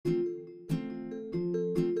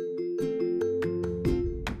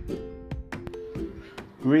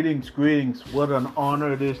Greetings. What an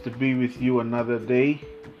honor it is to be with you another day.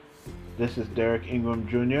 This is Derek Ingram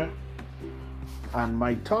Jr. And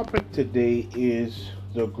my topic today is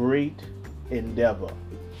the great endeavor.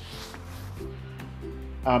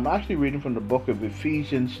 I'm actually reading from the book of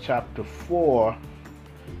Ephesians chapter 4,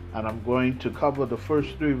 and I'm going to cover the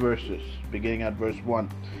first 3 verses, beginning at verse 1.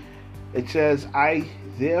 It says, I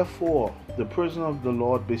therefore, the prisoner of the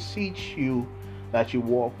Lord, beseech you that you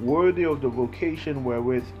walk worthy of the vocation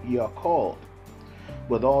wherewith ye are called,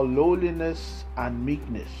 with all lowliness and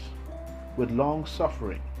meekness, with long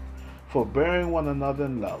suffering, forbearing one another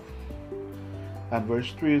in love. And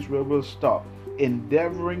verse 3 is where we'll stop.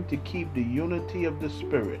 Endeavoring to keep the unity of the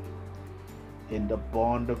Spirit in the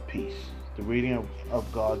bond of peace. The reading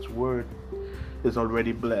of God's word is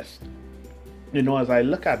already blessed. You know, as I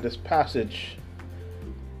look at this passage,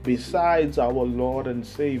 besides our Lord and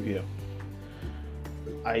Savior,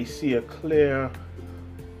 I see a clear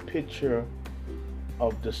picture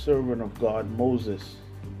of the servant of God, Moses,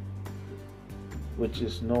 which he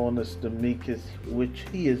is known as the meekest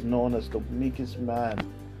man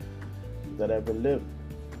that ever lived.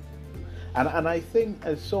 And I think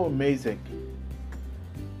it's so amazing.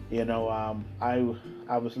 You know,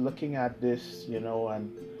 I was looking at this,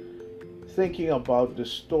 and thinking about the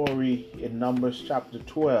story in Numbers chapter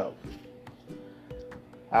 12.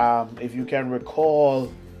 If you can recall,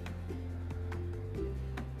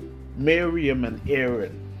 Miriam and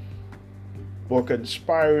Aaron were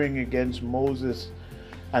conspiring against Moses,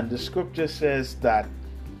 and the scripture says that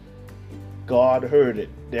God heard it.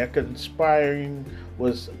 Their conspiring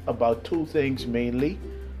was about 2 things mainly.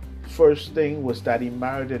 First thing was that he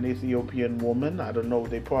married an Ethiopian woman. I don't know,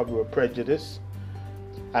 they probably were prejudiced.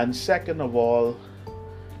 And second of all,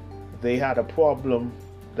 they had a problem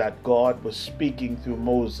that God was speaking through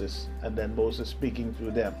Moses, and then Moses speaking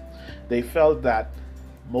through them. They felt that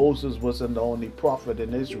Moses wasn't the only prophet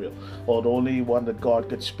in Israel, or the only one that God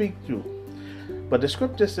could speak to. But the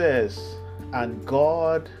scripture says, and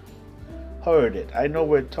God heard it. I know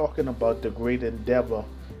we're talking about the great endeavor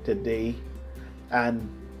today, and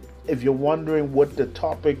if you're wondering what the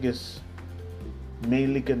topic is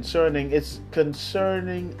mainly concerning, it's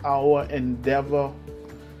concerning our endeavor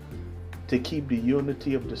to keep the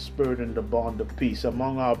unity of the Spirit and the bond of peace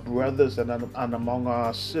among our brothers and among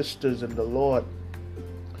our sisters in the Lord.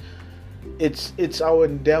 It's our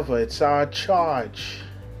endeavor, it's our charge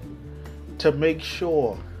to make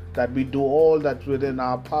sure that we do all that's within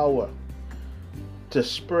our power to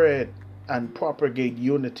spread and propagate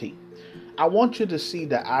unity. I want you to see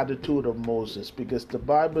the attitude of Moses, because the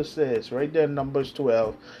Bible says right there in Numbers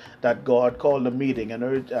 12 that God called a meeting, and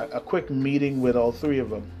a quick meeting with all 3 of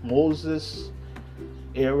them, Moses,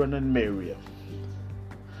 Aaron, and Miriam.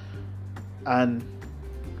 And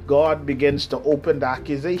God begins to open the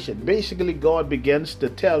accusation. Basically, God begins to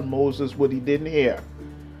tell Moses what he didn't hear.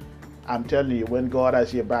 I'm telling you, when God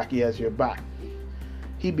has your back, he has your back.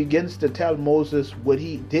 He begins to tell Moses what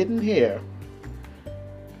he didn't hear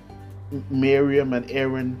Miriam and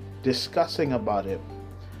Aaron discussing about him.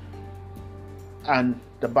 And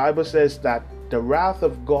the Bible says that the wrath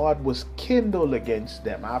of God was kindled against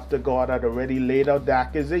them after God had already laid out the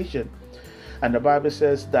accusation. And the Bible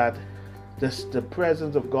says that the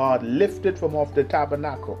presence of God lifted from off the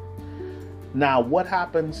tabernacle. Now, what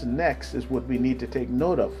happens next is what we need to take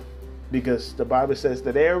note of, because the Bible says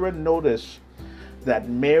that Aaron noticed that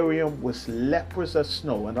Miriam was leprous as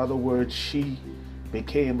snow. In other words, she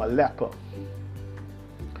became a leper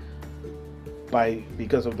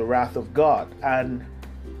because of the wrath of God. And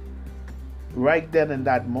right then in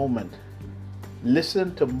that moment,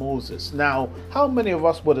 listen to Moses. Now, how many of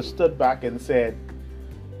us would have stood back and said,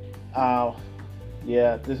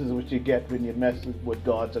 yeah, this is what you get when you mess with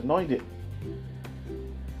God's anointed?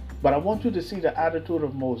 But I want you to see the attitude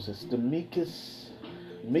of Moses, the meek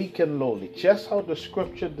and lowly, just how the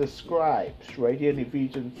scripture describes right here in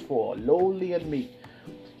Ephesians 4, lowly and meek.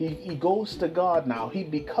 He goes to God now. He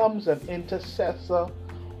becomes an intercessor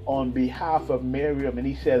on behalf of Miriam, and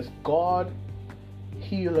he says, God,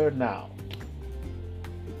 heal her now.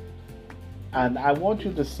 And I want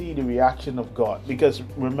you to see the reaction of God, because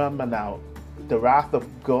remember now, the wrath of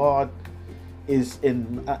God is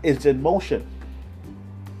in motion.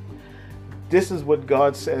 This is what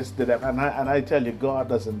God says to them, and I tell you, God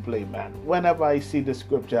doesn't play, man. Whenever I see the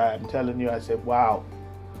scripture, I'm telling you, I say, wow,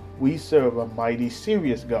 we serve a mighty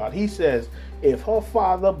serious God. He says, if her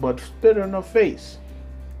father but spit in her face,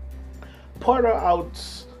 put her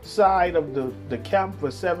outside of the camp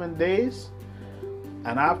for 7 days,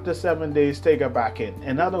 and after 7 days, take her back in.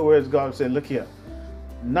 In other words, God said, look here,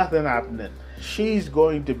 nothing happening. She's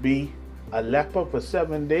going to be a leper for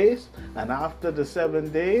 7 days, and after the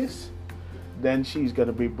 7 days, then she's going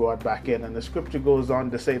to be brought back in. And the scripture goes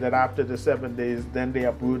on to say that after the 7 days, then they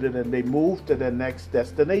uprooted and they moved to their next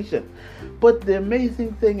destination. But the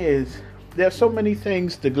amazing thing is, there's so many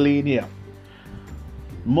things to glean here.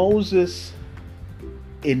 Moses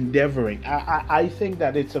endeavoring. I think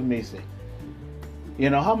that it's amazing. You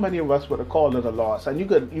know, how many of us would have called it a loss? And you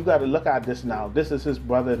got to look at this now. This is his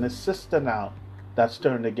brother and his sister now that's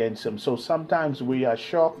turned against him. So sometimes we are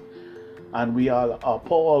shocked and we are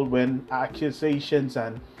appalled when accusations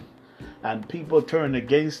and people turn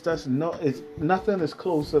against us. No, nothing is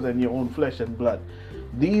closer than your own flesh and blood.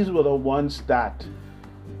 These were the ones that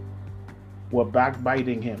were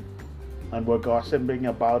backbiting him and were gossiping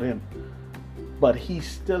about him. But he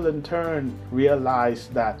still in turn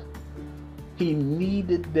realized that he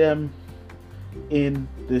needed them in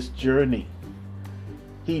this journey.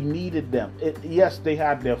 He needed them. Yes, they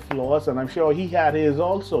had their flaws, and I'm sure he had his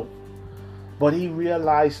also. But he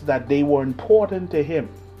realized that they were important to him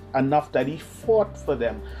enough that he fought for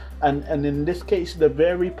them. And in this case, the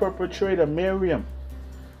very perpetrator, Miriam.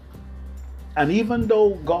 And even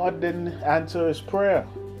though God didn't answer his prayer,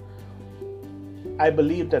 I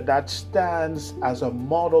believe that stands as a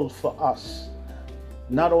model for us.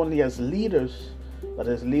 Not only as leaders, but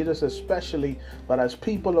as leaders especially, but as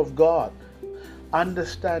people of God.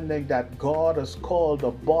 Understanding that God has called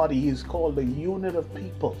a body, He's called a unit of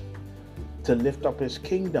people to lift up His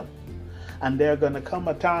kingdom. And there's going to come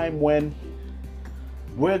a time when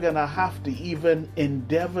we're going to have to even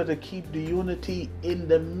endeavor to keep the unity in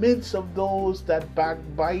the midst of those that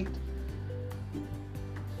backbite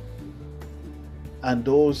and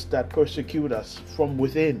those that persecute us from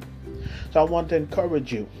within. So I want to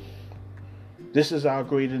encourage you. This is our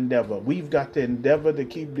great endeavor. We've got to endeavor to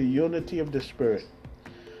keep the unity of the Spirit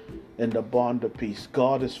in the bond of peace.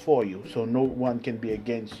 God is for you, so no one can be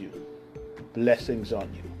against you. Blessings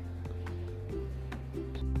on you.